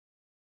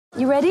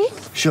You ready?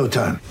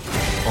 Showtime.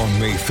 On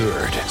May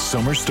 3rd,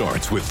 summer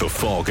starts with The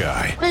Fall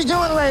Guy. Let's do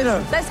it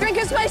later. Let's drink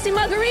a spicy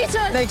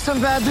margarita. Make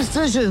some bad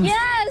decisions.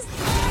 Yes!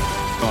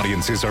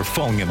 Audiences are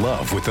falling in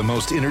love with the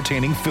most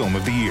entertaining film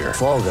of the year.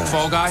 Fall Guy.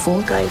 Fall Guy?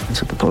 Fall guy.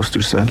 That's what the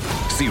poster said.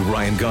 See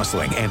Ryan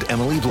Gosling and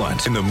Emily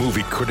Blunt in the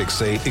movie critics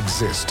say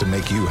exists to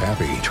make you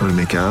happy. Trying to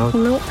make it out?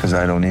 Nope. Because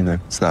I don't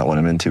either. It's not what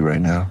I'm into right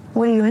now.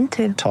 What are you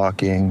into?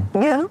 Talking.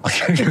 Yeah.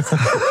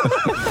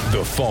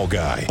 The Fall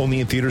Guy.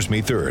 Only in theaters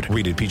May 3rd.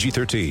 Rated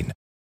PG-13.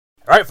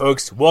 All right,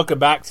 folks, welcome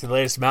back to the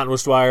latest Mountain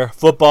West Wire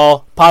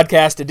football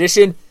podcast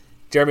edition.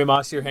 Jeremy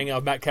Moss here hanging out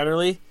with Matt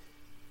Kennerly.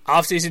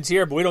 Off-season's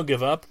here, but we don't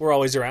give up. We're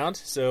always around.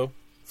 So,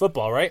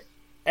 football, right?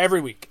 Every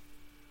week.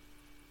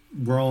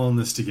 We're all in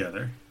this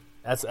together.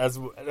 That's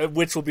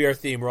which will be our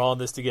theme. We're all in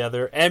this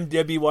together.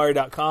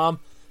 MWWire.com.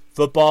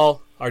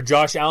 Football. Our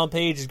Josh Allen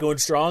page is going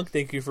strong.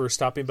 Thank you for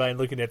stopping by and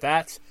looking at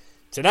that.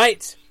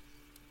 Tonight,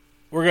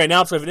 we're going to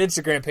announce we have an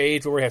Instagram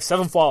page where we have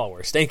 7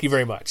 followers. Thank you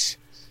very much.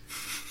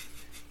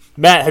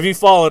 Matt, have you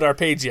followed our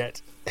page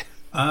yet?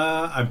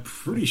 I'm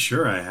pretty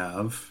sure I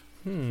have.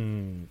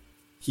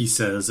 He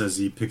says as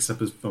he picks up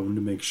his phone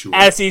to make sure.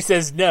 As he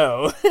says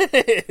no.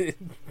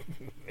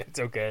 It's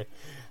okay.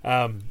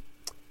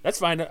 That's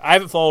fine. I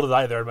haven't followed it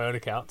either on my own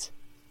account.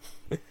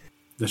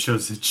 That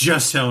shows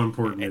just how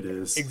important it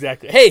is.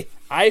 Exactly. Hey,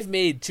 I've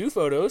made 2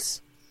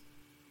 photos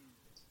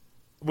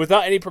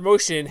without any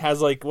promotion.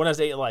 One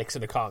has 8 likes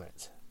in the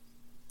comments.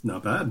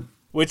 Not bad.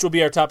 Which will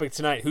be our topic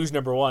tonight. Who's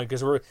number one?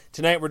 Because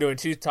tonight we're doing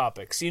 2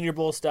 topics: Senior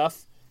Bowl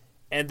stuff,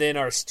 and then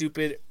our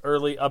stupid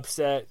early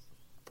upset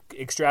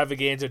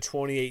extravaganza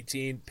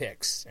 2018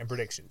 picks and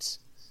predictions.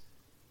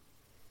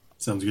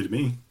 Sounds good to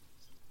me.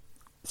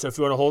 So if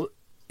you want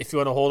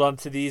to hold on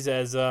to these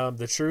as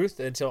the truth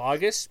until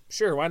August,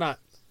 sure, why not?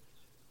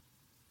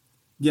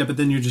 Yeah, but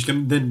then you're just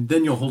gonna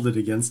then you'll hold it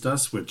against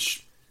us,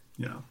 which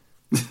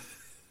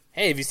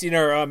Hey, have you seen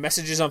our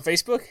messages on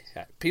Facebook?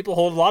 People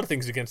hold a lot of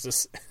things against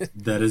us.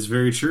 That is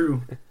very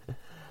true.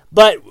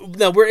 But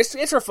no,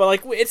 it's for fun.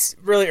 It's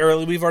really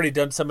early. We've already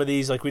done some of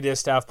these. We did a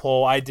staff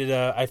poll. I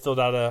filled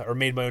out or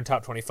made my own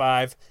top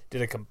 25.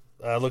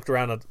 Looked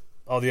around at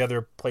all the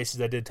other places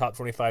that did top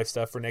 25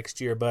 stuff for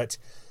next year. But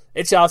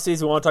it's off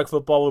season. We want to talk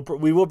football.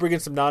 We will bring in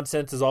some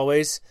nonsense as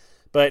always.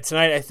 But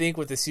tonight, I think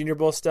with the Senior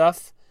Bowl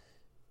stuff,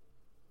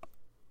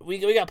 we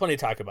got plenty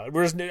to talk about.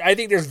 I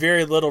think there's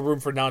very little room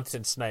for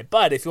nonsense tonight.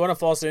 But if you want to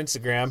follow us on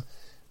Instagram,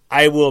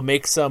 I will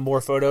make some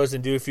more photos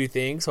and do a few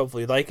things.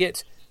 Hopefully you like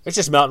it. It's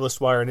just Mountain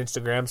West Wire on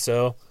Instagram,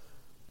 so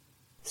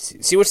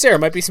see what's there.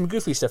 Might be some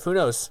goofy stuff. Who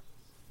knows?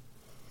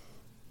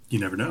 You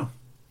never know.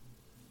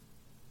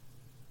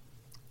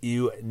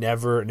 You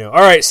never know.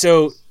 All right,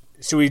 so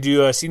should we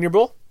do a Senior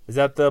Bowl? Is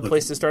that the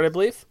place to start, I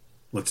believe?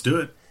 Let's do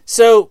it.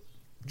 So,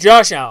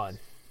 Josh Allen.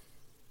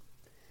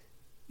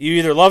 You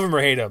either love him or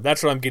hate him.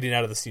 That's what I'm getting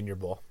out of the Senior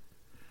Bowl.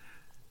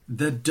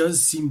 That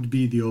does seem to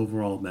be the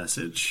overall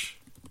message.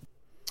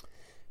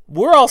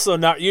 We're also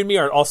not. You and me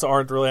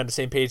aren't really on the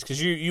same page because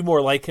you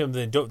more like him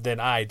than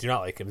I do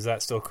not like him. Is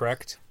that still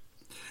correct?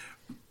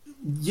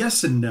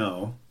 Yes and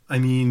no. I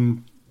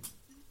mean,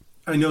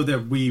 I know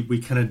that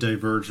we kind of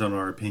diverged on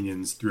our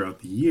opinions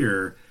throughout the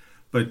year,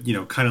 but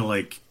kind of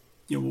what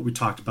we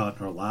talked about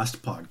in our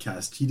last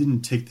podcast, he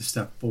didn't take the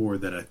step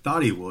forward that I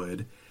thought he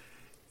would,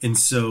 and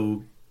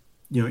so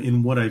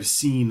in what I've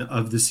seen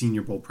of the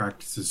Senior Bowl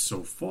practices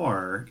so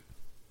far,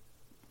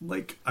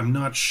 I'm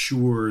not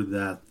sure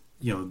that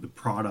the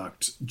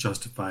product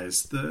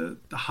justifies the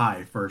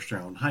high first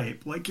round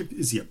hype.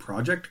 Is he a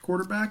project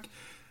quarterback?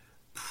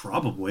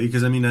 Probably,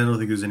 because I don't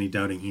think there's any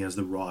doubting he has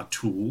the raw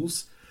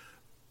tools.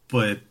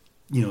 But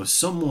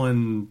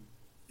someone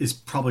is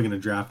probably going to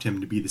draft him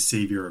to be the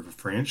savior of a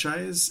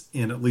franchise.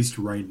 And at least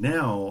right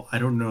now, I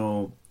don't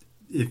know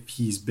if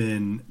he's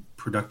been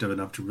productive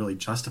enough to really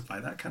justify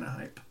that kind of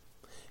hype.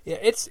 Yeah,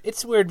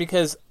 it's weird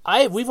because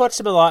we've watched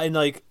him a lot, and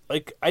I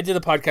did a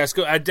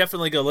podcast. I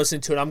definitely go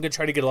listen to it. I'm gonna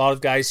try to get a lot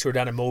of guys who are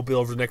down in Mobile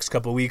over the next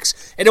couple of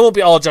weeks, and it won't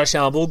be all Josh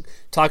Allen. We'll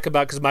talk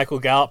about because Michael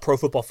Gallup, Pro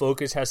Football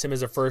Focus, has him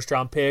as a first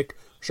round pick.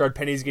 Shard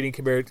Penny's getting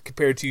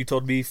compared to, you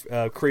told me,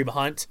 Kareem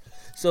Hunt.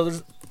 So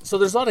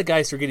there's a lot of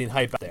guys who are getting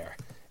hype out there,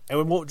 and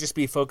we won't just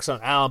be focused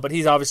on Allen. But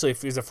he's obviously,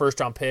 if he's a first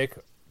round pick,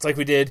 it's like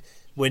we did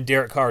when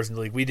Derek Carr was in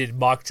the league. We did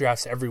mock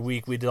drafts every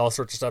week. We did all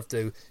sorts of stuff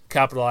to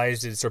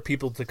capitalize and for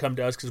people to come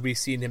to us because we've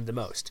seen him the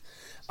most.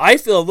 I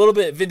feel a little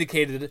bit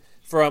vindicated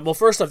from,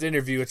 first off, the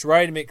interview. It's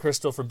Ryan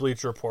McChrystal from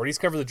Bleacher Report. He's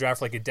covered the draft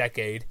for a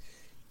decade.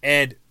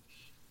 And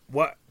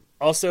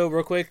also,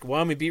 real quick,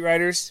 Wyoming beat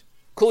writers,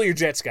 cool your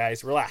jets,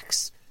 guys.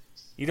 Relax.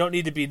 You don't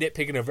need to be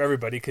nitpicking over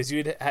everybody because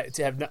you'd have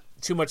to have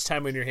too much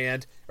time on your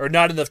hand, or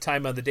not enough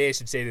time on the day, I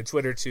should say, to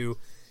Twitter to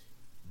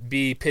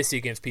be pissy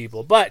against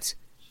people. But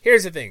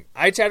here's the thing.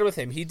 I chatted with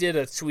him. He did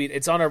a tweet.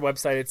 It's on our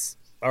website. It's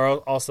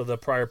also the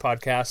prior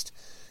podcast,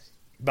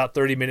 about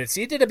 30 minutes.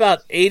 He did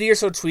about 80 or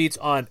so tweets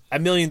on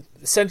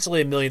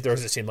essentially a million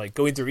throws, it seemed like,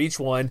 going through each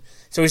one.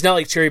 So he's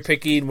not cherry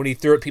picking when he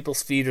threw at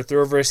people's feet or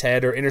threw over his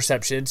head or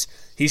interceptions.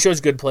 He shows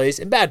good plays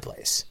and bad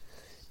plays.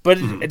 But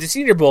at the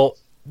Senior Bowl,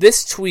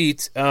 this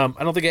tweet, I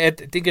don't think I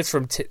think it's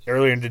from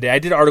earlier today. I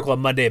did an article on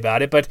Monday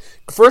about it, but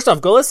first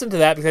off, go listen to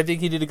that because I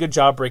think he did a good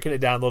job breaking it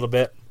down a little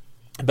bit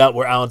about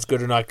where Allen's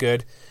good or not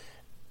good.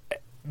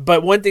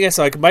 But one thing I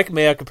saw, like Mike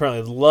Mayock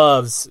apparently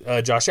loves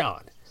Josh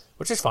Allen,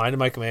 which is fine.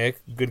 Mike Mayock,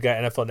 good guy,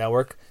 NFL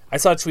Network. I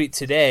saw a tweet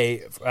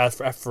today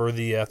for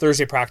the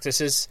Thursday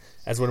practices,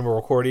 as when we're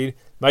recording.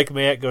 Mike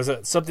Mayock goes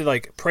something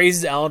like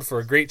praises Allen for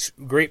a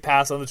great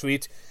pass on the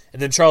tweet,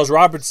 and then Charles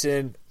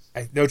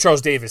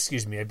Davis,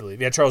 I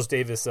believe. Yeah, Charles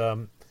Davis.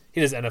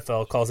 He does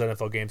NFL, calls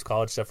NFL games,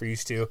 college stuff. We're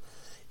used to.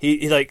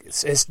 He the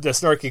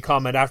snarky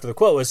comment after the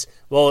quote was,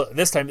 "Well,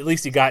 this time at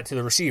least he got to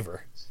the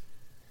receiver,"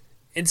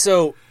 and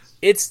so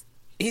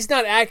he's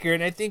not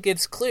accurate. And I think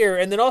it's clear.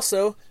 And then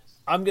also,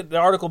 the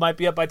article might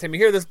be up by the time you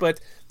hear this, but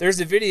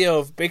there's a video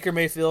of Baker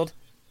Mayfield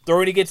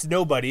throwing against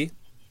nobody,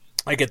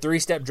 like a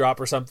 3-step drop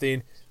or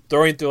something,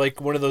 throwing through like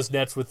one of those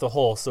nets with the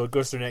hole, so it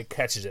goes through the net,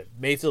 catches it.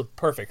 Mayfield,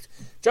 perfect.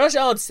 Josh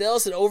Allen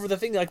sails it over the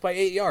thing like by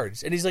 8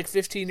 yards, and he's like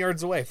 15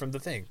 yards away from the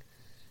thing.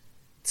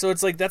 So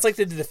it's like that's like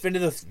the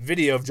definitive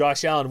video of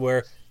Josh Allen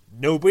where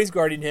nobody's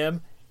guarding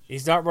him,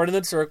 he's not running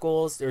in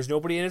circles, there's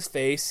nobody in his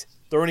face,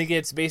 throwing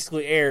against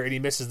basically air, and he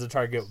misses the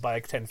target by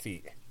like 10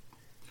 feet.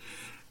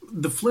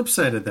 The flip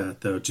side of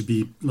that, though,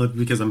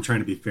 because I'm trying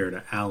to be fair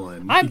to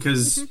Allen,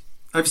 because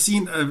I've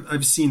seen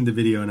the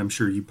video, and I'm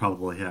sure you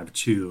probably have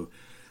too.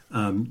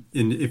 And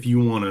if you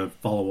want to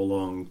follow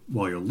along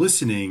while you're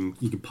listening,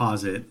 you can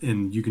pause it,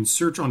 and you can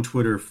search on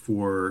Twitter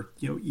for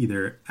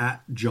either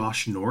at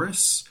Josh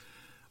Norris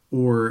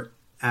or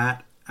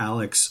at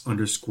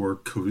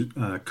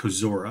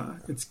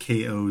Alex_Kozora. It's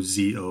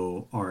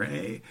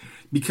Kozora.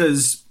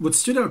 Because what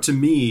stood out to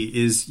me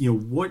is,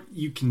 what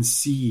you can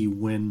see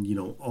when,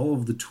 all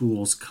of the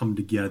tools come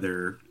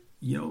together,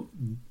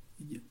 in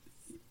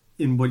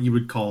what you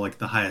would call like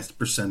the highest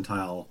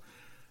percentile,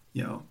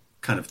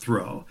 kind of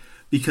throw.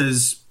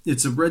 Because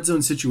it's a red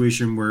zone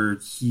situation where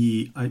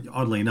he,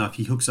 oddly enough,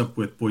 he hooks up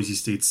with Boise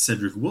State's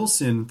Cedric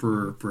Wilson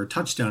for a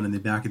touchdown in the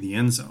back of the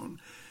end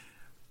zone.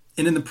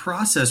 And in the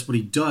process, what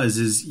he does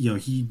is,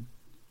 he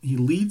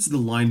leads the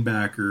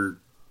linebacker,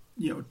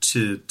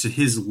 to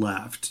his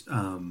left,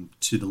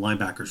 to the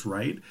linebacker's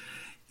right,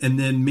 and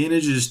then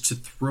manages to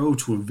throw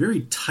to a very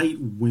tight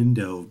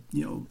window,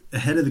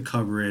 ahead of the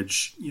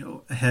coverage,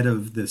 ahead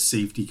of the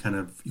safety kind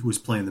of who was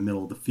playing in the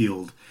middle of the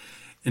field,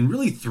 and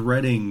really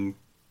threading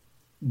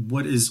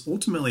what is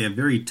ultimately a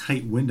very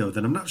tight window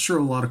that I'm not sure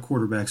a lot of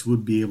quarterbacks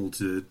would be able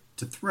to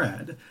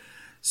thread.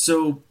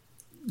 So,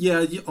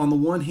 yeah, on the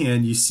one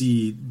hand, you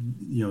see,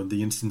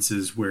 the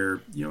instances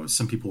where,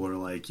 some people are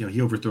like,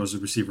 he overthrows the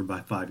receiver by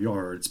 5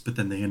 yards, but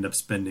then they end up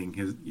spending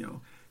his,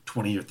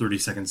 20 or 30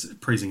 seconds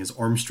praising his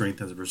arm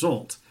strength as a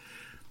result.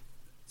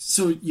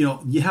 So,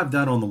 you have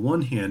that on the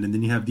one hand, and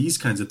then you have these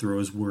kinds of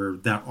throws where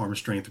that arm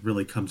strength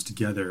really comes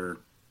together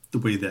the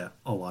way that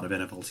a lot of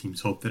NFL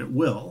teams hope that it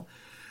will.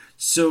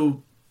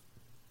 So,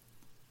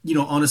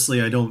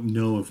 honestly, I don't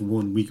know if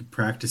 1 week of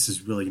practice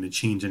is really going to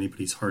change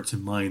anybody's hearts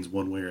and minds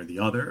one way or the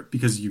other,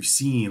 because you've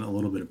seen a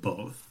little bit of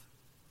both.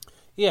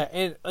 Yeah,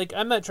 and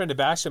I'm not trying to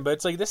bash him, but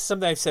it's this is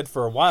something I've said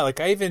for a while. I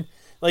even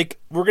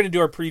we're going to do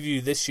our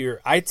preview this year.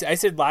 I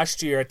said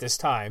last year at this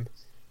time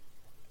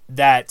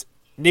that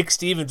Nick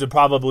Stevens would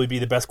probably be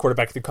the best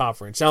quarterback in the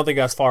conference. I don't think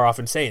I was far off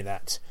in saying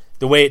that.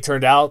 The way it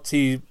turned out,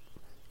 ended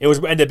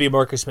up being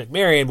Marcus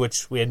McMaryion,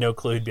 which we had no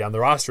clue he'd be on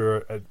the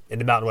roster in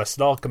the Mountain West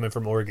at all, coming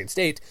from Oregon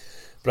State.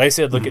 But I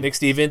said, look at Nick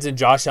Stevens and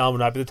Josh Allen would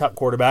not be the top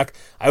quarterback.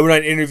 I went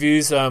on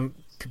interviews around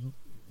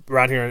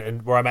here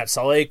and where I'm at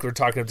Salt Lake. We're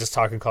talking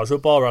college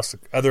football or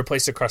other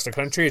places across the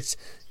country. It's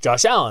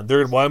Josh Allen.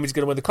 Wyoming's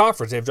going to win the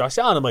conference. They have Josh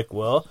Allen. I'm like,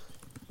 well,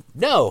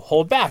 no,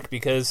 hold back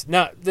because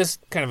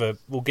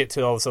we'll get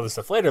to all this other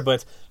stuff later.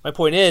 But my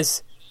point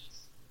is,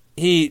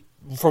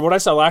 from what I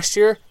saw last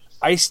year,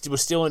 I'm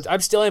still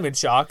in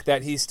shock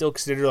that he's still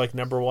considered like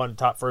number 1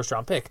 top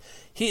first-round pick.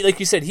 He, like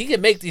you said, he can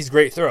make these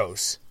great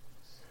throws,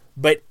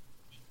 but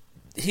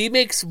he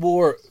makes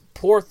more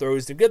poor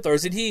throws than good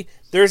throws. And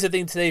there's a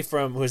thing today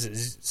from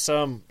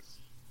some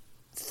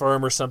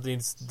firm or something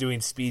doing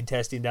speed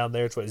testing down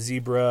there. It's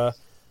Zebra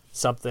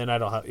something. I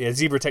don't know. Yeah,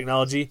 Zebra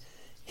Technology.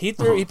 He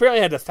apparently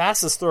had the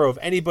fastest throw of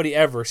anybody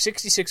ever,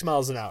 66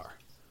 miles an hour.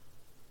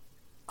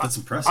 That's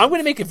impressive. I'm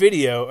going to make a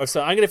video of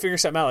I'm going to figure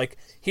something out. Like,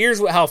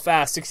 here's how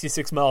fast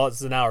 66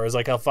 miles an hour is.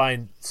 I'll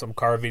find some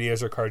car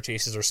videos or car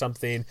chases or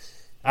something.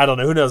 I don't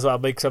know. Who knows? I'll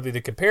make something to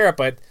compare it.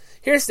 But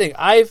here's the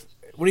thing.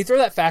 When he throws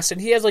that fast, and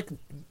he has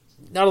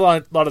not a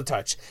lot of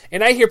touch.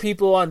 And I hear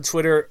people on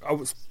Twitter,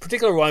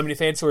 particularly Wyoming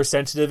fans, who are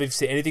sensitive if you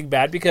say anything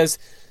bad, because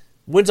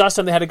when's the last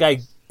time they had a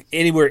guy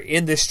anywhere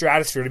in this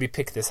stratosphere to be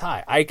picked this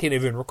high? I can't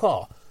even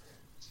recall.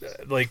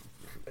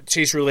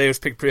 Chase Roulette was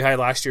picked pretty high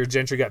last year.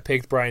 Gentry got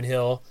picked. Brian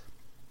Hill.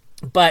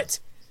 But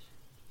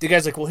the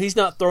guy's like, well, he's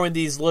not throwing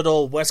these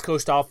little West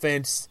Coast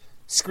offense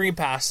screen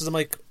passes. I'm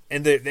like,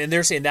 and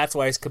they're saying that's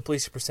why his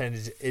completion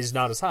percentage is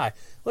not as high,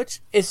 which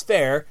is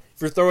fair.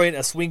 If you're throwing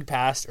a swing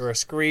pass or a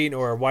screen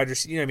or a wide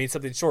receiver,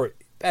 something short,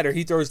 better.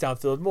 He throws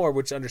downfield more,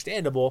 which is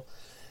understandable.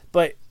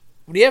 But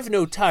when you have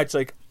no touch,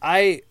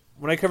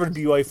 when I covered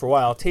BYU for a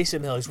while,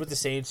 Taysom Hill, he's with the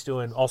Saints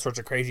doing all sorts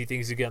of crazy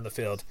things to get on the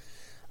field.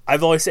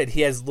 I've always said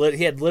he had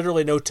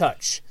literally no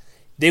touch.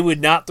 They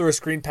would not throw a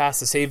screen pass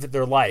to save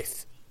their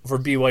life for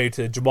BYU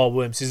to Jamal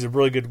Williams. He's a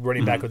really good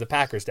running back with the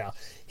Packers now.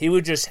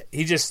 He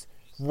just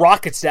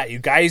rockets at you.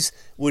 Guys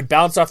would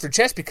bounce off their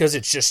chest because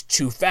it's just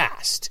too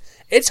fast.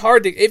 It's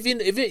hard to even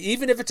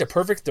if it's a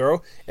perfect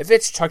throw, if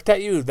it's chucked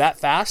at you that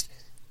fast,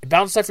 it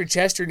bounces off your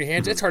chest or in your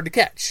hands, it's hard to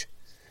catch.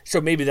 So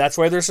maybe that's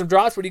why there's some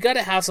drops, but you got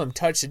to have some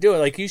touch to do it.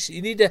 Like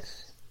you need to.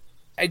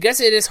 I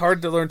guess it is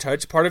hard to learn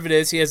touch. Part of it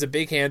is he has a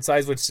big hand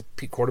size, which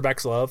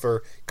quarterbacks love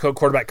or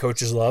quarterback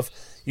coaches love.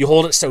 You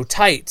hold it so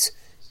tight,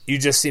 you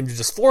just seem to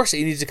just force it.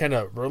 You need to kind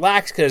of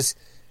relax because,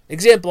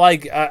 example,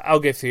 I'll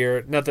give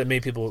here, not that many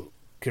people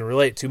can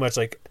relate too much.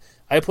 Like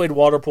I played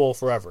water polo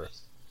forever.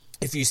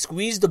 If you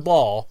squeeze the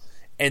ball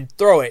and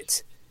throw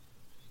it,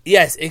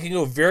 yes, it can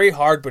go very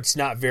hard, but it's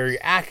not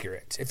very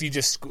accurate. If you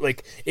just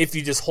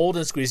hold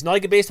and squeeze, not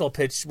like a baseball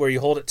pitch where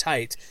you hold it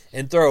tight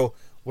and throw.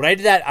 When I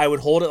did that, I would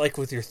hold it like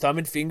with your thumb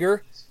and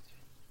finger.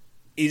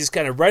 You just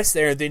kind of rest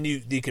there, and then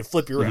you can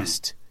flip your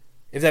wrist,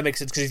 if that makes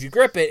sense. Because if you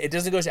grip it, it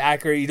doesn't go as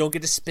accurate. You don't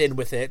get to spin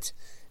with it,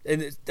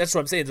 and that's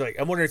what I'm saying. Like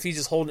I'm wondering if he's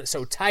just holding it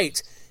so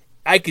tight.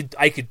 I could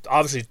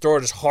obviously throw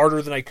it as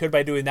harder than I could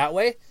by doing that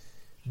way,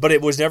 but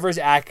it was never as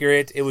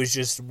accurate. It was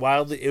just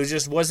wildly. It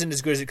just wasn't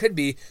as good as it could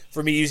be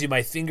for me using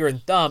my finger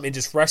and thumb and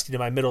just resting in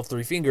my middle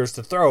three fingers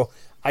to throw.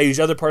 I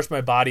use other parts of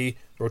my body,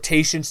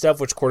 rotation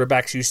stuff, which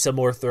quarterbacks use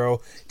similar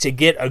throw, to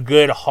get a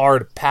good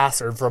hard pass,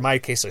 or for my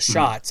case, a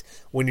shot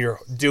when you're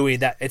doing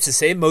that. It's the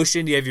same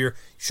motion. You have your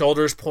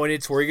shoulders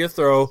pointed to where you're going to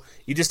throw.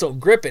 You just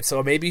don't grip it.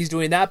 So maybe he's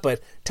doing that, but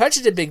touch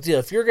is a big deal.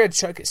 If you're going to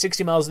chuck it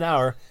 60 miles an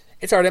hour,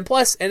 it's hard. And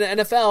plus, in the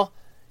NFL,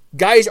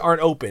 guys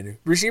aren't open.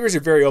 Receivers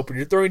are very open.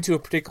 You're throwing to a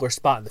particular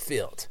spot in the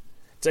field.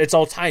 It's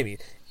all timing.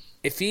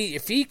 If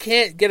he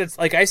can't get it,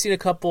 like I've seen a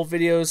couple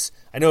videos.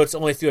 I know it's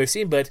only a few I've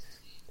seen, but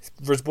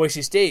versus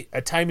Boise State,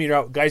 a timing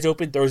route, guys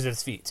open, throws it at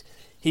his feet.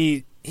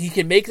 He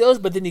can make those,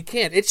 but then he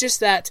can't. It's just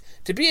that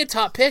to be a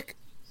top pick,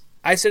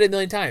 I've said it a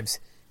million times,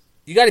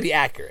 you got to be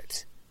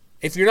accurate.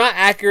 If you're not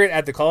accurate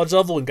at the college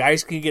level and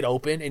guys can get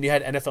open and you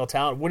had NFL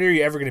talent, when are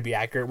you ever going to be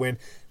accurate when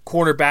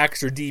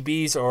cornerbacks or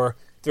DBs or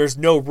there's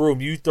no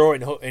room? You throw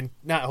it and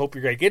not hope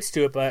your guy gets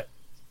to it, but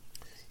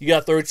you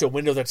got to throw it to a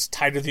window that's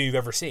tighter than you've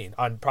ever seen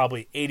on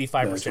probably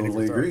 85% of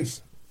your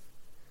throws.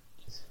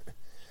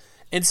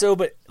 And so,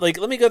 but like,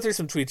 let me go through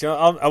some tweets.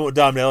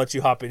 I'll let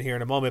you hop in here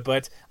in a moment,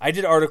 but I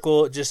did an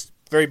article, just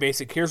very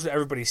basic. Here's what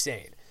everybody's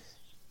saying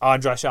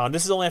on Josh Allen.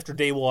 This is only after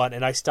day one,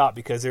 and I stopped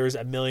because there was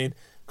a million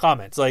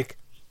comments. Like,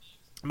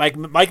 Mike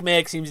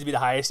Mayock seems to be the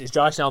highest. Is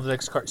Josh Allen the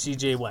next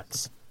CJ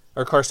Wentz?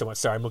 Or Carson Wentz,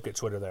 sorry, I'm looking at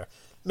Twitter there.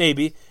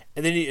 Maybe.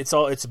 And then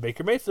it's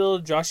Baker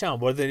Mayfield, Josh Allen.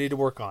 What do they need to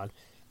work on?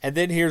 And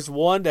then here's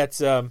one that's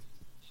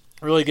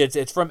really good.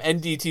 It's from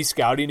NDT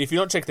Scouting. If you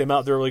don't check them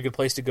out, they're a really good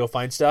place to go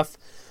find stuff.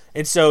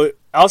 And so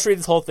I'll just read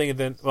this whole thing and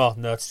then, well,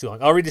 no, it's too long.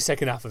 I'll read the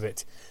second half of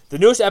it. The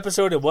newest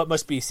episode of what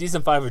must be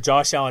Season 5 of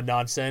Josh Allen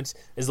nonsense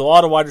is a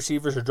lot of wide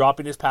receivers are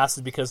dropping his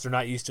passes because they're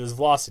not used to his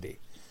velocity.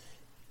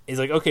 He's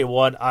like, okay,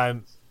 one,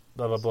 I'm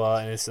blah, blah, blah.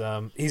 And it's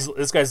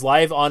this guy's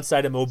live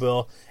onside at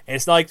Mobile, and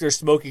it's not like there's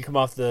smoke come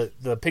off the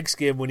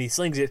pigskin when he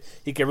slings it.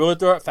 He can really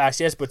throw it fast,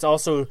 yes, but it's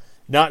also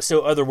not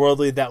so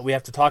otherworldly that we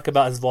have to talk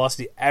about his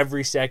velocity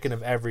every second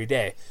of every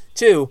day.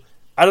 Two,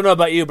 I don't know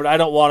about you, but I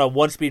don't want a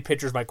one-speed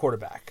pitcher as my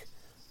quarterback.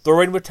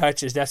 Throwing with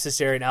touch is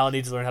necessary, and Allen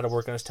needs to learn how to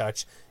work on his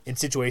touch. In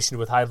situations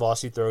with high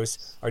velocity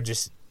throws are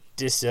just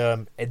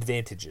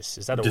disadvantageous.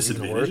 Is that a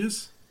word?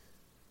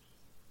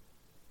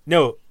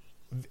 No,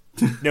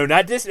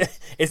 not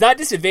it's not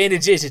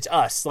disadvantages. It's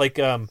us, like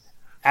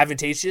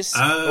advantageous.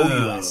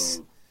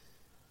 OUS.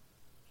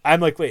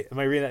 I'm like, wait, am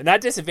I reading that?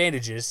 Not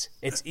disadvantages.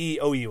 It's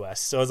EOUS.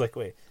 So I was like,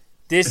 wait,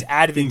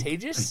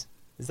 disadvantageous?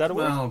 Is that a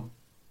word? Well,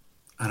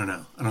 I don't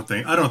know. I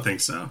don't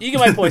think so. You get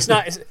my point. It's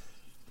not.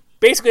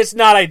 Basically, it's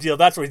not ideal.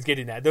 That's what he's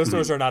getting at. Those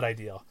throws are not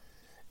ideal.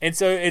 And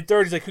so at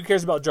third, he's like, who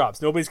cares about drops?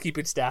 Nobody's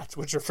keeping stats,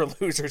 which are for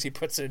losers, he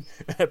puts in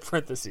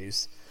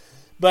parentheses.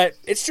 But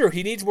it's true.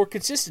 He needs more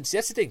consistency.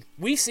 That's the thing.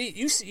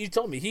 You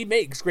told me, he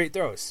makes great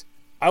throws.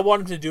 I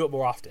want him to do it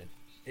more often.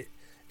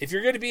 If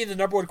you're going to be the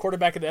number one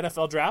quarterback in the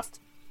NFL draft,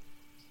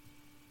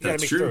 you got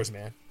to make throws,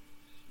 man.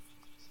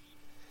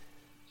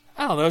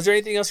 I don't know. Is there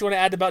anything else you want to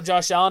add about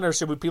Josh Allen, or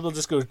should people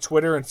just go to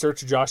Twitter and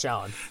search Josh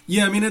Allen?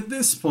 Yeah, I mean, at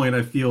this point,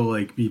 I feel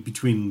like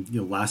between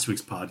last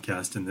week's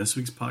podcast and this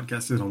week's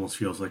podcast, it almost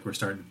feels like we're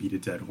starting to beat a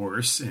dead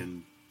horse,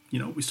 and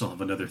we still have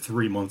another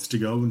 3 months to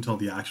go until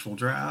the actual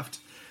draft.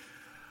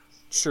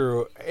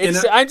 True.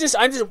 I'm just.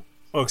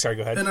 Oh, sorry.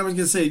 Go ahead. And I was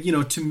going to say,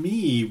 to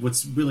me,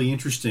 what's really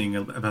interesting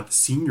about the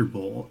Senior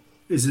Bowl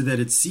is that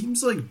it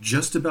seems like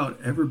just about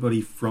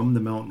everybody from the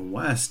Mountain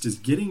West is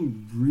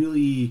getting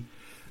really.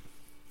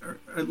 Or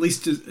at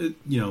least,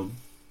 the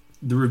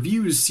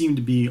reviews seem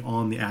to be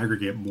on the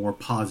aggregate more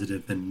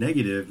positive than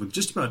negative with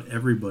just about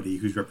everybody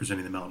who's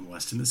representing the Mountain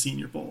West in the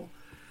Senior Bowl.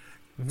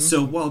 Mm-hmm.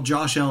 So while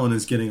Josh Allen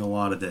is getting a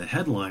lot of the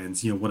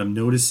headlines, what I'm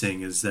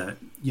noticing is that,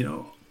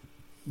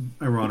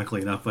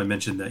 ironically enough, I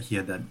mentioned that he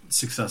had that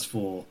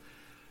successful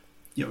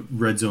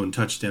red zone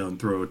touchdown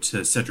throw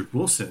to Cedric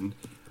Wilson.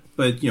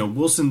 But,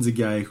 Wilson's a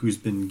guy who's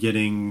been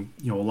getting,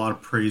 a lot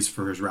of praise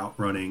for his route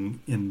running.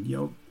 And,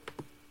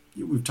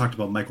 we've talked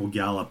about Michael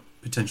Gallup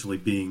potentially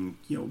being,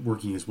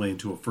 working his way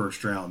into a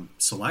first-round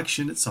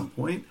selection at some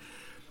point.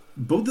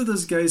 Both of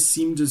those guys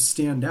seem to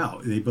stand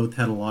out. They both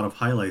had a lot of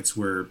highlights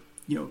where,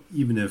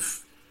 even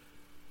if,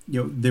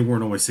 they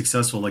weren't always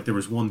successful, like there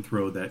was one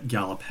throw that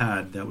Gallup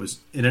had that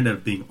it ended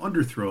up being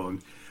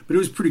underthrown, but it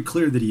was pretty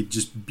clear that he'd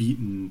just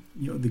beaten,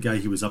 the guy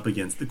he was up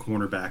against, the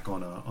cornerback,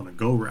 on a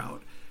go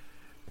route.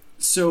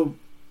 So,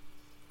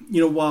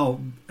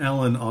 while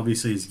Allen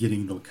obviously is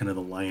getting the kind of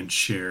the lion's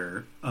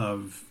share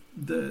of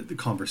the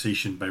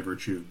conversation by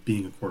virtue of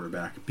being a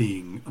quarterback,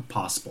 being a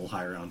possible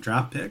higher round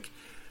draft pick,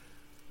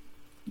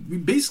 we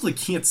basically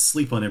can't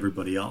sleep on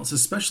everybody else,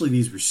 especially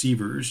these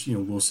receivers,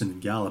 Wilson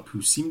and Gallup,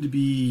 who seem to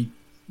be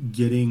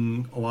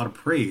getting a lot of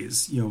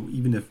praise.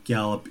 Even if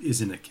Gallup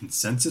isn't a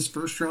consensus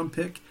first round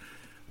pick,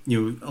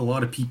 a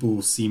lot of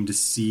people seem to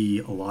see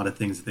a lot of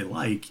things that they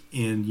like.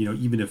 And,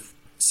 even if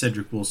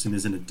Cedric Wilson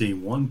isn't a day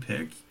one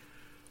pick,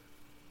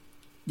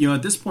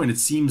 at this point it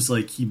seems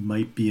like he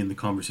might be in the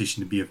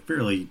conversation to be a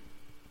fairly,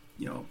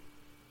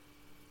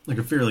 like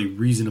a fairly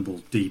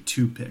reasonable day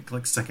two pick,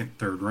 like second,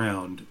 third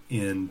round.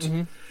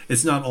 And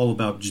it's not all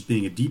about just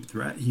being a deep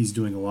threat. He's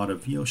doing a lot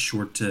of,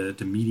 short to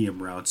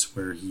medium routes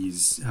where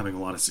he's having a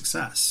lot of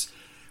success,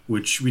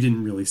 which we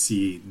didn't really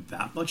see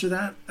that much of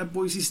that at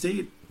Boise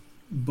State.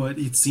 But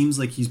it seems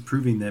like he's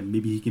proving that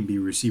maybe he can be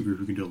a receiver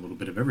who can do a little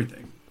bit of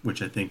everything,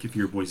 which I think if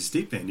you're a Boise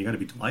State fan, you got to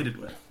be delighted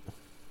with.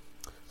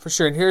 For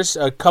sure. And here's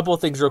a couple of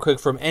things real quick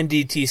from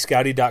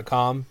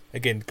ndtscouty.com.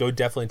 Again, go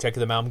definitely check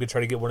them out. I'm going to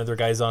try to get one of their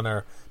guys on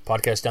our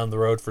podcast down the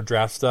road for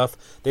draft stuff.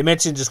 They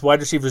mentioned just wide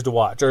receivers to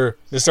watch.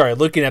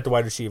 Looking at the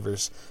wide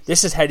receivers.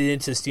 This is headed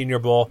into the Senior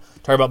Bowl.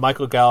 Talking about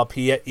Michael Gallup.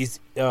 This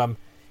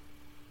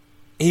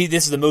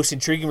is the most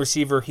intriguing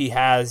receiver he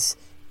has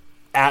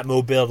at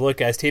Mobile to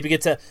look at. His tape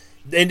gets a...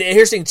 And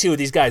here's the thing, too, with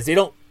these guys. They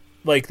don't,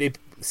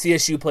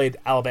 CSU played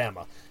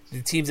Alabama.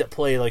 The teams that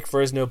play,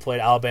 Fresno played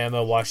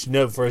Alabama,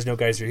 Fresno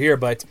guys are here,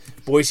 but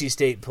Boise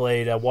State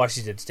played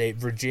Washington State,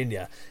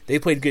 Virginia. They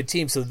played good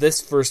teams, so this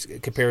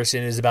first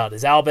comparison is about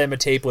his Alabama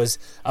tape was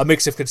a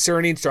mix of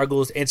concerning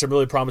struggles and some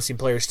really promising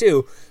players,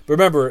 too. But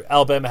remember,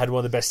 Alabama had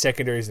one of the best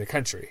secondaries in the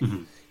country.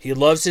 Mm-hmm. He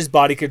loves his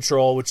body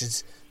control, which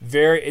is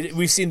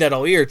we've seen that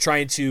all year,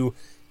 trying to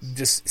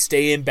just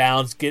stay in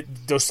bounds,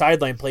 get those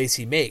sideline plays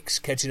he makes,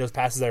 catching those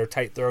passes that are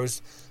tight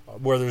throws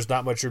where there's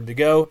not much room to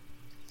go.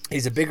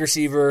 He's a big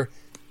receiver.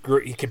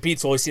 He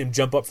competes well. You see him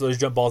jump up for those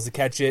jump balls to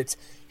catch it.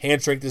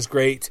 Hand strength is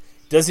great.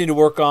 Does need to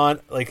work on,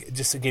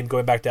 just again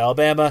going back to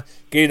Alabama,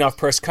 getting off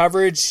press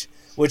coverage,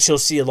 which he'll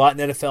see a lot in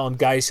the NFL, and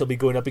guys he'll be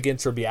going up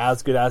against will be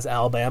as good as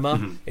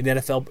Alabama in the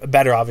NFL.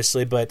 Better,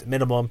 obviously, but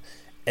minimum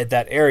at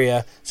that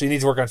area. So he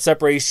needs to work on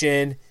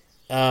separation.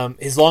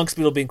 His long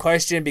speed will be in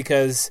question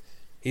because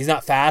he's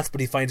not fast, but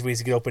he finds ways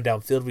to get open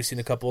downfield. We've seen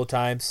a couple of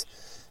times.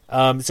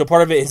 So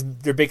part of it is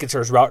their big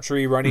concern is route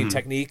tree running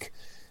technique.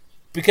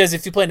 Because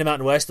if you play in the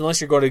Mountain West, unless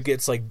you're going to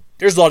get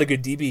there's a lot of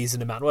good DBs in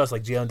the Mountain West,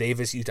 like Jalen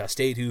Davis, Utah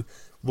State, who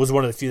was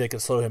one of the few that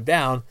could slow him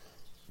down.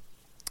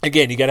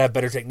 Again, you got to have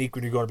better technique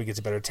when you're going up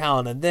against a better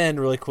talent. And then,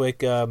 really quick,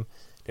 they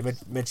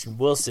mentioned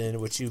Wilson,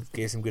 which you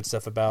gave some good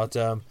stuff about.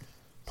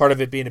 Part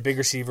of it being a big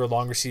receiver,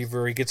 long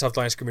receiver. He gets off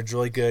the line of scrimmage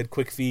really good,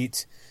 quick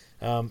feet,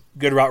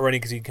 good route running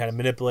because he can kind of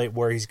manipulate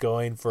where he's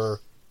going for,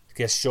 I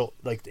guess,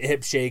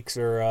 hip shakes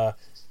or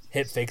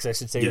hip fakes, I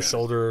should say, or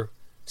shoulder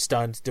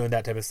stunts, doing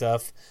that type of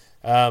stuff.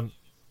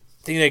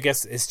 Thing I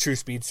guess is true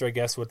speedster, I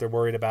guess, what they're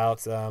worried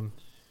about. I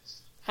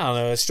don't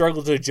know, a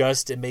struggle to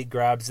adjust and make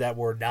grabs that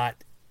were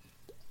not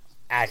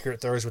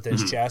accurate throws within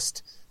his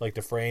chest, like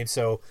the frame.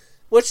 So,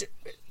 which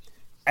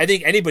I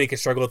think anybody can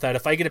struggle with that.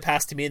 If I get a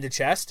pass to me in the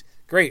chest,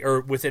 great,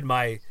 or within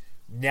my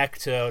neck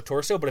to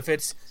torso, but if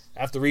it's I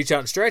have to reach out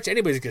and stretch,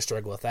 anybody's going to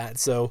struggle with that.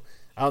 So,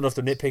 I don't know if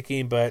they're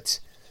nitpicking, but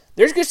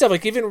there's good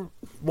stuff. Even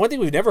one thing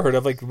we've never heard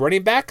of,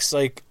 running backs,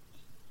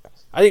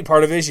 I think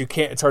part of it is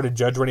it's hard to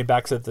judge running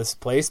backs at this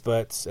place,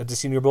 but at the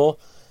Senior Bowl.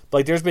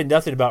 But there's been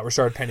nothing about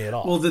Rashad Penny at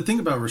all. Well, the thing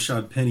about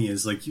Rashad Penny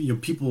is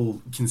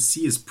people can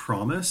see his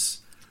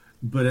promise,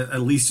 but at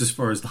least as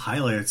far as the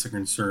highlights are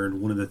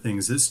concerned, one of the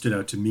things that stood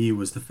out to me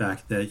was the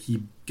fact that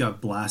he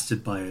got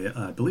blasted by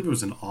I believe it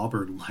was an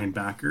Auburn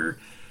linebacker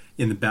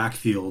in the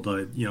backfield.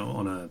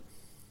 On a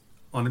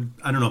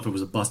I don't know if it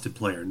was a busted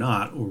play or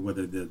not, or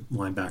whether the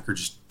linebacker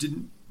just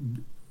didn't.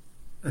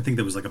 I think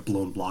there was a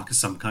blown block of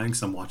some kind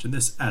because I'm watching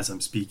this as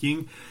I'm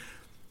speaking.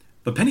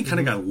 But Penny kind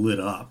of got lit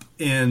up.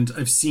 And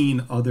I've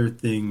seen other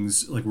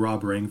things, like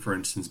Rob Rang, for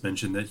instance,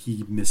 mentioned that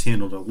he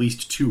mishandled at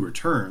least 2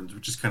 returns,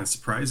 which is kind of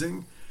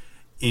surprising.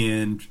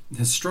 And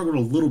has struggled a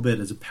little bit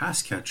as a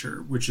pass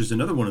catcher, which is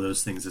another one of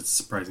those things that's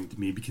surprising to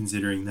me,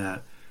 considering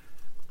that,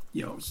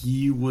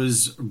 he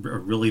was a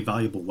really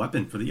valuable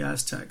weapon for the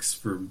Aztecs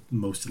for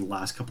most of the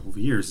last couple of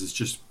years. It's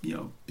just,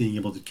 being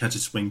able to catch a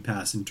swing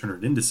pass and turn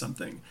it into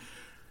something.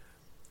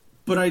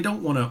 But I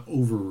don't want to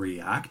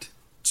overreact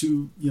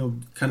to,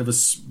 kind of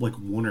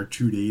 1 or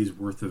 2 days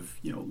worth of,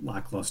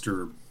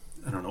 lackluster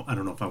I don't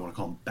know if I want to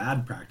call them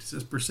bad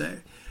practices per se,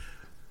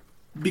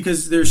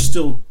 because there's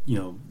still,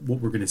 what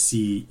we're going to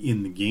see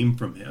in the game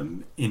from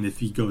him. And if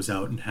he goes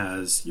out and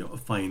has, a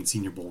fine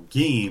Senior Bowl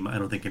game, I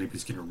don't think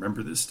anybody's going to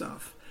remember this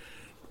stuff.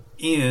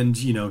 And,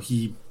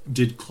 he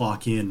did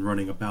clock in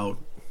running about,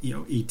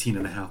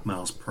 18.5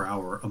 miles per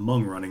hour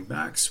among running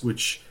backs,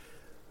 which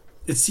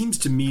it seems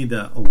to me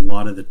that a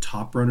lot of the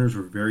top runners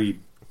were very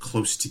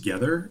close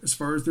together as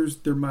far as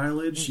their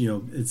mileage.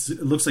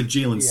 It looks like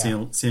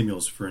Jalen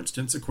Samuels, for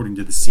instance, according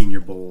to the Senior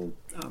Bowl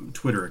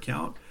Twitter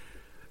account,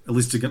 at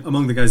least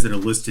among the guys that are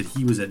listed,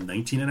 he was at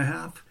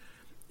 19.5,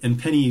 and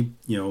Penny,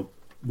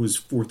 was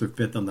 4th or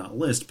 5th on that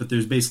list, but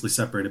there's basically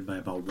separated by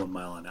about 1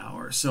 mile an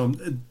hour. So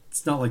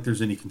it's not like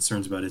there's any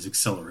concerns about his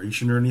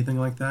acceleration or anything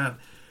like that.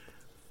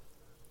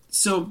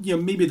 So,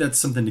 maybe that's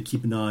something to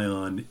keep an eye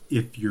on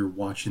if you're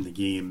watching the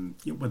game,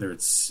 whether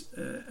it's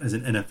as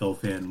an NFL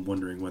fan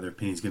wondering whether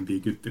Penny's going to be a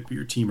good fit for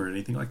your team or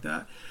anything like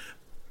that.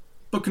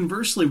 But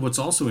conversely, what's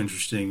also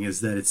interesting is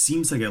that it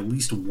seems like at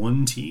least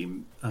one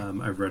team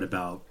I've read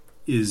about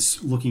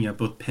is looking at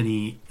both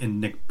Penny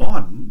and Nick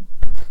Bawden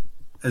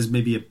as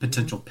maybe a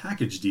potential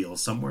package deal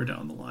somewhere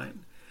down the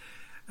line.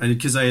 And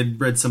because I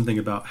had read something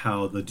about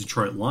how the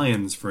Detroit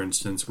Lions, for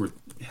instance,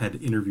 had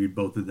interviewed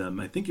both of them.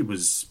 I think it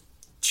was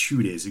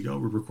 2 days ago.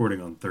 We're recording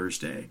on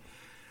Thursday.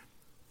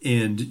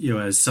 And,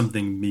 as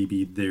something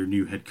maybe their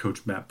new head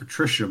coach, Matt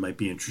Patricia, might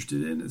be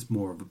interested in, is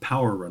more of a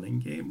power running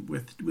game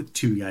with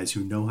two guys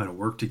who know how to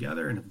work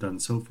together and have done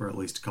so for at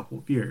least a couple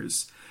of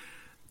years.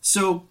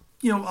 So,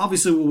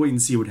 obviously we'll wait and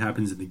see what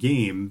happens in the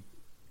game.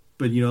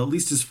 But, at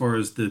least as far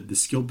as the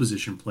skill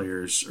position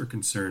players are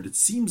concerned, it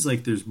seems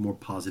like there's more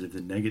positive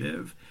than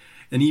negative.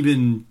 And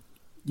even,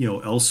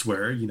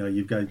 elsewhere,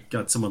 you've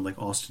got someone like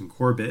Austin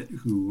Corbett,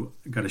 who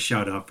got a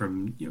shout out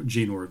from,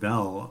 Jay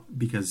Norvell,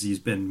 because he's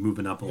been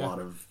moving up a lot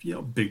of,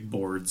 big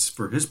boards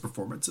for his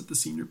performance at the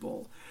Senior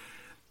Bowl.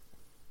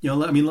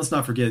 Let's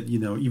not forget,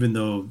 even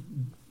though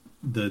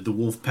the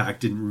Wolfpack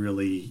didn't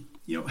really,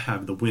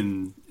 have the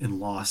win and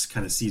loss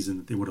kind of season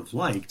that they would have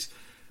liked,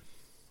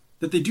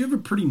 that they do have a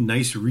pretty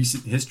nice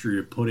recent history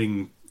of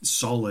putting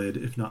solid,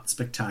 if not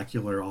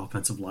spectacular,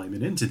 offensive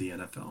linemen into the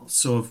NFL.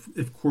 So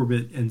if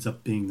Corbett ends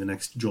up being the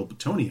next Joel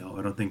Bitonio,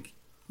 I don't think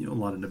a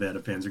lot of Nevada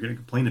fans are going to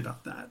complain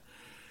about that.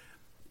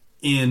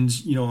 And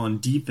on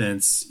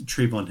defense,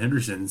 Trayvon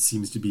Henderson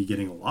seems to be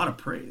getting a lot of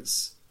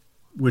praise,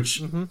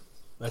 which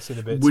I've seen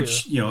a bit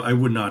too. I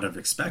would not have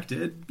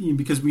expected,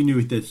 because we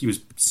knew that he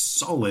was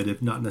solid,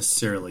 if not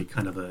necessarily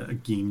kind of a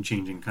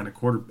game-changing kind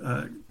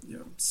of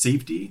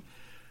safety.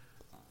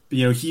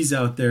 But, he's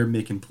out there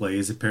making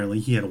plays. Apparently,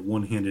 he had a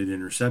one-handed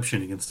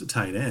interception against a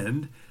tight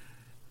end.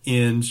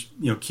 And,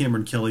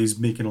 Cameron Kelly's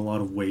making a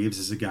lot of waves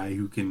as a guy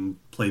who can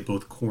play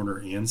both corner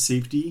and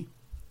safety.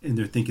 And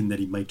they're thinking that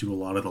he might do a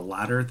lot of the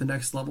latter at the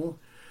next level.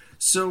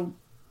 So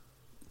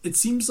it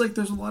seems like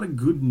there's a lot of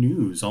good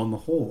news on the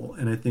whole.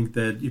 And I think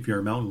that if you're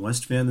a Mountain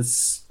West fan,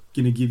 that's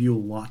going to give you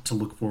a lot to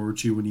look forward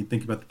to when you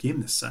think about the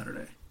game this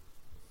Saturday.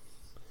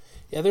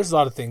 Yeah, there's a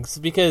lot of things.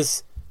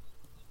 Because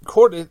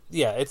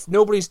it's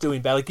nobody's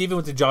doing bad. Like, even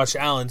with the Josh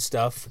Allen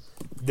stuff,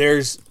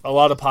 there's a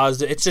lot of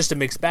positive. It's just a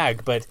mixed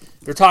bag, but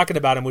they're talking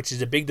about him, which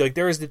is a big deal. Like,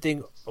 there is the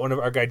thing one of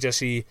our guy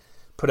Jesse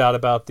put out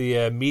about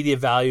the media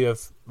value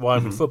of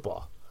Washington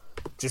football,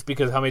 just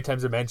because how many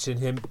times they mentioned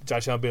him,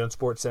 Josh Allen being on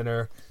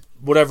SportsCenter,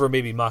 whatever it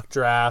may be, mock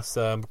drafts,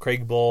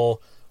 Craig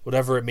Bull,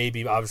 whatever it may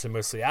be. Obviously,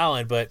 mostly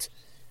Allen, but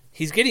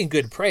he's getting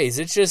good praise.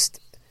 It's just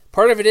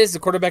part of it is the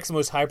quarterback's the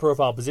most high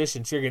profile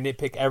position, so you're going to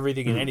nitpick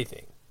everything and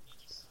anything.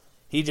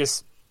 He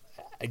just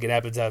again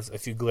happens to have a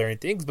few glaring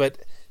things, but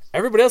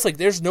everybody else, like,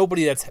 there's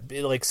nobody that's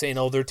like saying,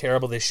 oh, they're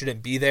terrible, they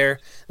shouldn't be there.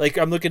 Like,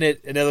 I'm looking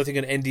at another thing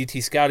on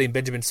NDT Scouting.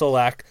 Benjamin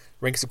Solak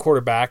ranks the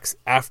quarterbacks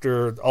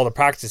after all the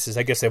practices.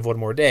 I guess they have one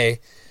more day,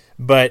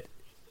 but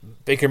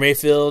Baker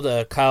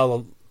Mayfield,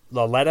 Kyle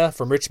Lauletta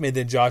from Richmond,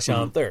 then Josh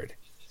Allen third.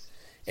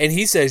 And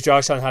he says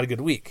Josh Allen had a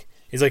good week.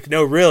 He's like,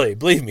 no, really,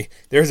 believe me,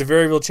 there's a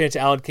very real chance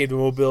Allen came to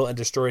Mobile and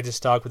destroyed his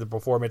stock with a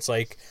performance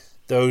like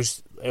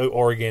those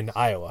Oregon,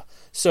 Iowa.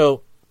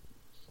 So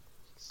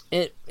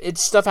it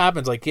stuff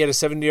happens. Like, he had a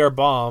 70-yard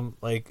bomb.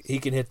 Like, he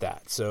can hit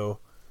that. So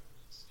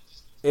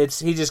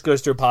he just goes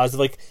through a positive.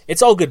 Like,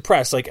 it's all good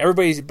press. Like,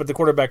 everybody's, but the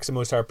quarterback's the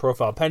most high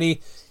profile. Penny,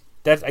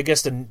 that's, I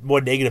guess, the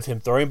more negative him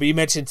throwing. But you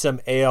mentioned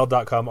some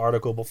AL.com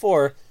article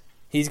before.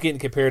 He's getting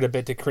compared a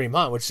bit to Kareem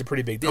Hunt, which is a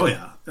pretty big deal. Oh,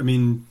 yeah. I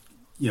mean,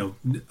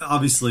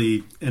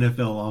 obviously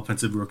NFL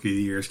Offensive Rookie of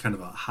the Year is kind of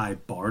a high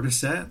bar to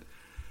set.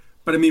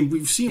 But, I mean,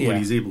 we've seen what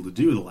he's able to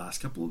do the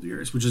last couple of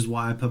years, which is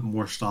why I put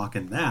more stock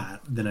in that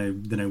than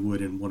I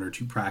would in one or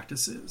two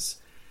practices.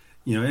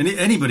 And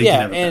anybody can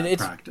have a bad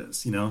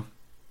practice, Yeah.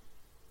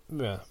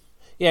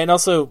 Yeah, and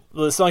also,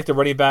 it's not like the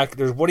running back.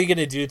 What are you going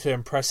to do to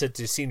impress it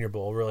to Senior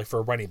Bowl, really, for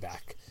a running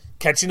back?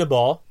 Catching the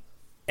ball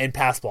and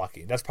pass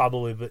blocking. That's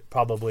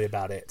probably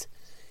about it.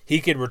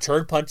 He can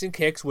return punts and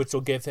kicks, which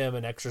will give him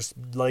an extra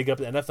leg up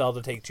in the NFL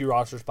to take 2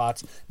 roster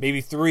spots, maybe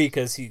 3,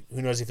 because who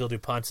knows if he'll do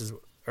punts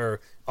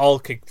or all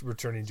kick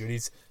returning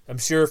duties. I'm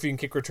sure if you can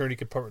kick return, you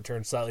can punt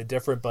return slightly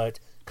different, but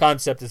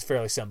concept is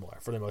fairly similar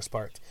for the most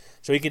part.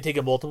 So he can take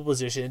in multiple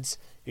positions.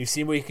 You've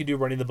seen what he can do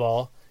running the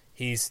ball.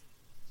 He's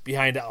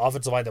behind an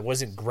offensive line that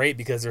wasn't great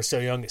because they're so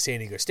young at San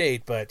Diego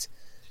State, but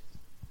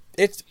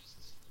it's,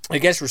 I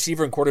guess,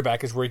 receiver and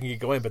quarterback is where he can get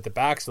going, but the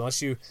backs,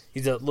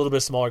 he's a little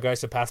bit smaller guy,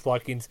 so pass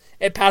blocking is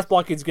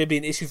going to be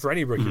an issue for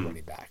any rookie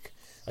running back.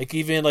 Like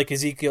even like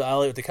Ezekiel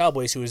Elliott with the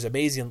Cowboys, who was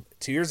amazing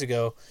 2 years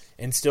ago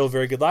and still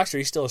very good last year,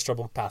 he still has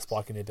trouble pass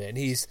blocking a bit, and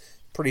he's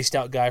a pretty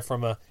stout guy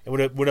and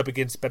went up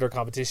against better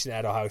competition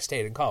at Ohio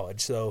State in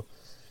college. So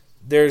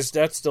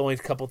that's the only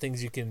couple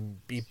things you can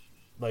be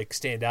like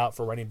stand out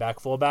for running back,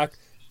 fullback.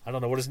 I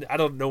don't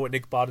know what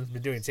Nick Bottom's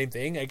been doing. Same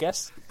thing, I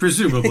guess.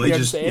 Presumably,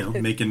 just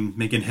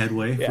making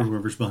headway for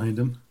whoever's behind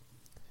him.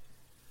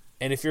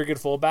 And if you're a good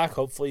fullback,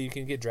 hopefully you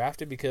can get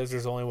drafted because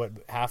there's only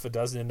half a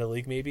dozen in the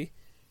league, maybe.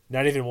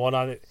 Not even one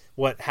on it.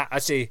 I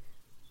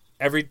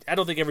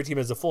don't think every team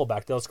has a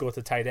fullback. They'll just go with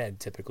the tight end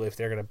typically if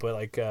they're going to put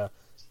like a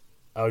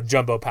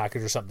jumbo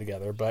package or something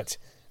together. But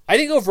I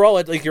think overall,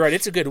 like you're right,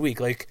 it's a good week.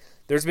 Like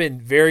there's been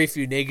very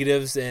few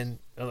negatives, and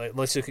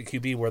let's look at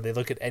QB where they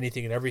look at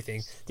anything and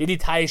everything. Did he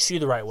tie his shoe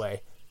the right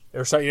way,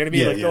 or something? You know what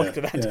I mean? They'll look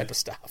at that type of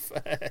stuff.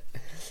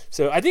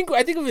 So I think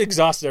we've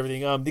exhausted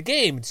everything. The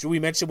game. Should we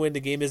mention when the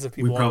game is if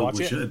people want to watch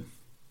it? We probably should.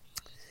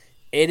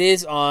 It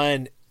is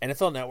on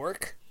NFL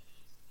Network.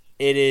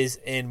 It is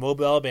in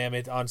Mobile,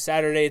 Alabama. On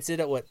Saturday, it's at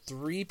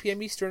 3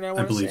 p.m. Eastern,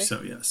 I believe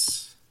so,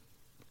 yes.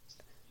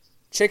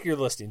 Check your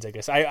listings, I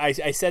guess. I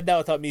said that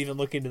without me even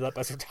looking it up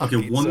as we're talking.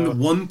 Okay,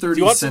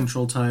 1:30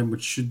 Central Time,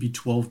 which should be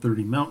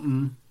 12:30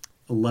 Mountain,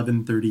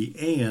 11:30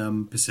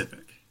 a.m.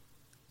 Pacific.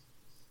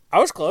 I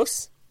was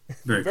close.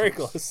 Very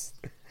close.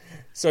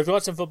 So if you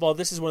want some football,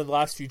 this is one of the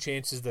last few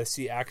chances to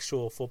see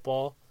actual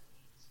football.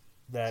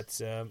 That's,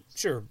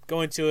 sure,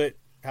 go into it,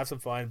 have some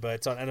fun, but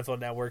it's on NFL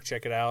Network.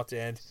 Check it out,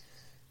 and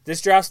this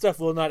draft stuff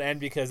will not end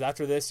because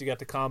after this, you got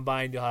the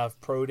combine, you'll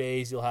have pro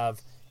days, you'll have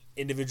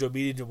individual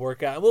meetings to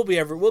work out, and we'll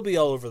be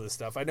all over this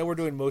stuff. I know we're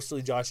doing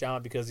mostly Josh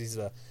Allen because he's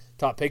a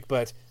top pick,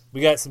 but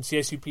we got some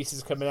CSU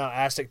pieces coming out,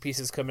 Aztec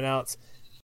pieces coming out.